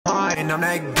mind. I'm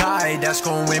that guy that's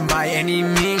gonna win by any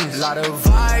means. Lot of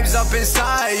vibes up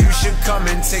inside, you should come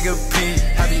and take a peek.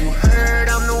 Have you heard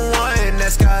I'm the one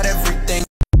that's got everything?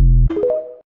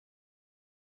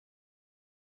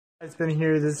 It's been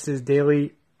here. This is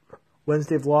Daily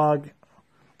Wednesday Vlog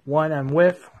 1. I'm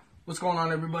with. What's going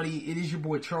on, everybody? It is your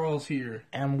boy Charles here.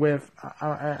 And with.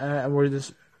 We're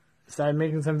just started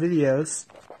making some videos.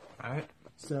 Alright.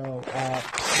 So,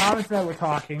 Thomas and I were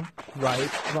talking, right,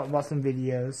 about some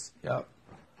videos. Yep.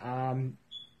 I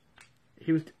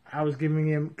was giving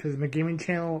him, because my gaming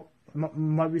channel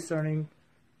might be starting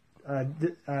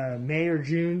May or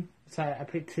June. So I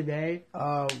picked today.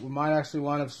 We might actually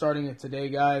wind up starting it today,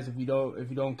 guys. If you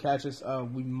don't catch us,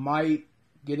 we might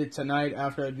get it tonight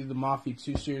after I do the Mafia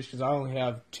 2 series, because I only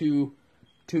have two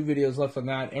videos left on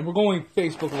that, and we're going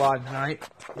Facebook Live tonight.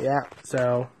 Yeah,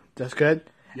 so that's good.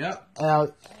 Yep.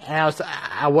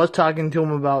 I was talking to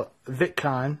him about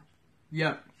VidCon.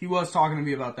 Yep, he was talking to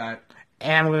me about that.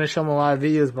 And I'm going to show him a lot of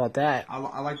videos about that.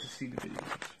 I like to see the videos.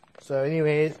 So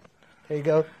anyways, there you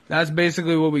go. That's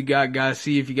basically what we got, guys.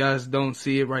 See, if you guys don't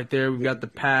see it right there, we've got the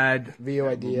pad. Video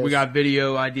ideas. We got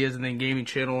video ideas and then gaming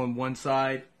channel on one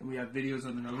side. And we have videos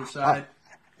on another side.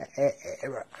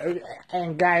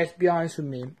 And guys, be honest with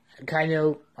me. I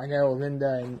know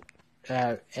Linda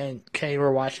and Kenny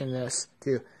were watching this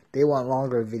too. They want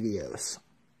longer videos.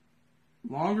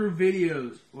 Longer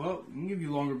videos. Well, we can give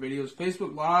you longer videos.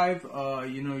 Facebook Live,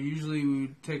 usually we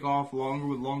would take off longer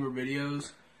with longer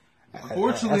videos.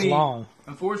 Unfortunately,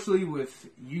 with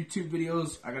YouTube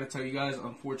videos, I gotta tell you guys,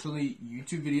 unfortunately,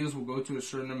 YouTube videos will go to a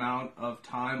certain amount of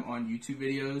time on YouTube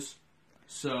videos.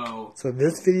 So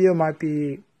this video might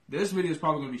be... This video is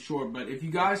probably going to be short, but if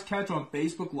you guys catch on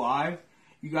Facebook Live,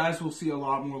 you guys will see a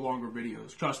lot more longer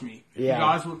videos. Trust me. Yeah. You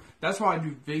guys will, that's why I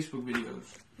do Facebook videos.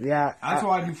 Yeah. That's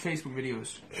why I do Facebook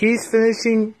videos. He's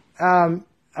finishing... I'm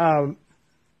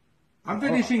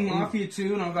finishing Mafia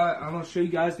 2, and I'm going to show you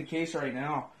guys the case right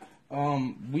now.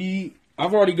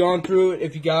 I've already gone through it.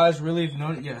 If you guys really have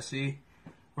known it, yeah, see?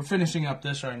 We're finishing up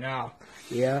this right now.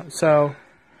 Yeah, so...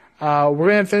 we're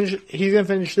gonna finish. He's gonna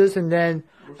finish this, and then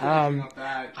I'm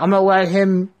gonna let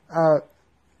him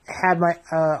have my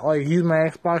use my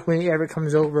Xbox when he ever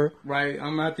comes over. Right,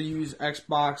 I'm gonna have to use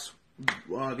Xbox,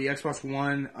 the Xbox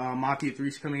One. Mafia 3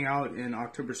 is coming out in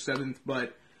October 7th,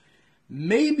 but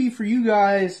maybe for you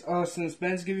guys, since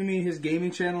Ben's giving me his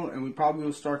gaming channel, and we probably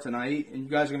will start tonight, and you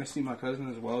guys are gonna see my cousin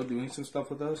as well doing some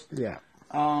stuff with us. Yeah.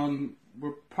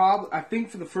 I think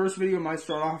for the first video, I might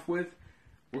start off with.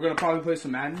 We're gonna probably play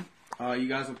some Madden. You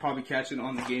guys will probably catch it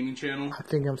on the gaming channel. I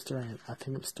think I'm starting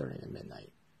at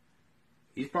midnight.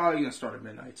 He's probably gonna start at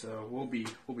midnight, so we'll be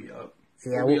up.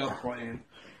 Yeah, we'll be up playing.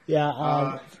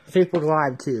 Yeah, Facebook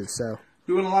Live too. So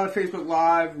doing a lot of Facebook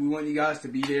Live. We want you guys to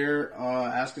be there.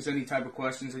 Ask us any type of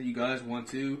questions that you guys want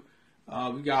to.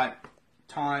 We got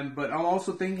time, but I'm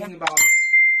also thinking about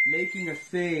making a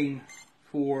thing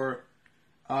for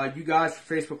you guys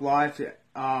for Facebook Live to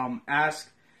ask.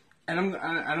 And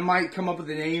I might come up with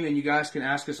a name, and you guys can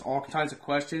ask us all kinds of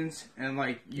questions, and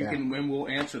we'll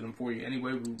answer them for you any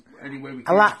way we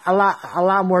can. A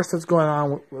lot more stuff's going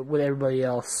on with everybody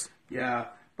else. Yeah,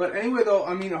 but anyway, though,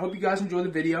 I hope you guys enjoy the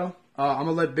video. I'm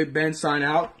gonna let Big Ben sign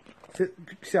out.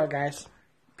 Peace out, guys.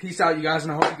 Peace out, you guys,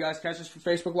 and I hope you guys catch us for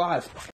Facebook Live.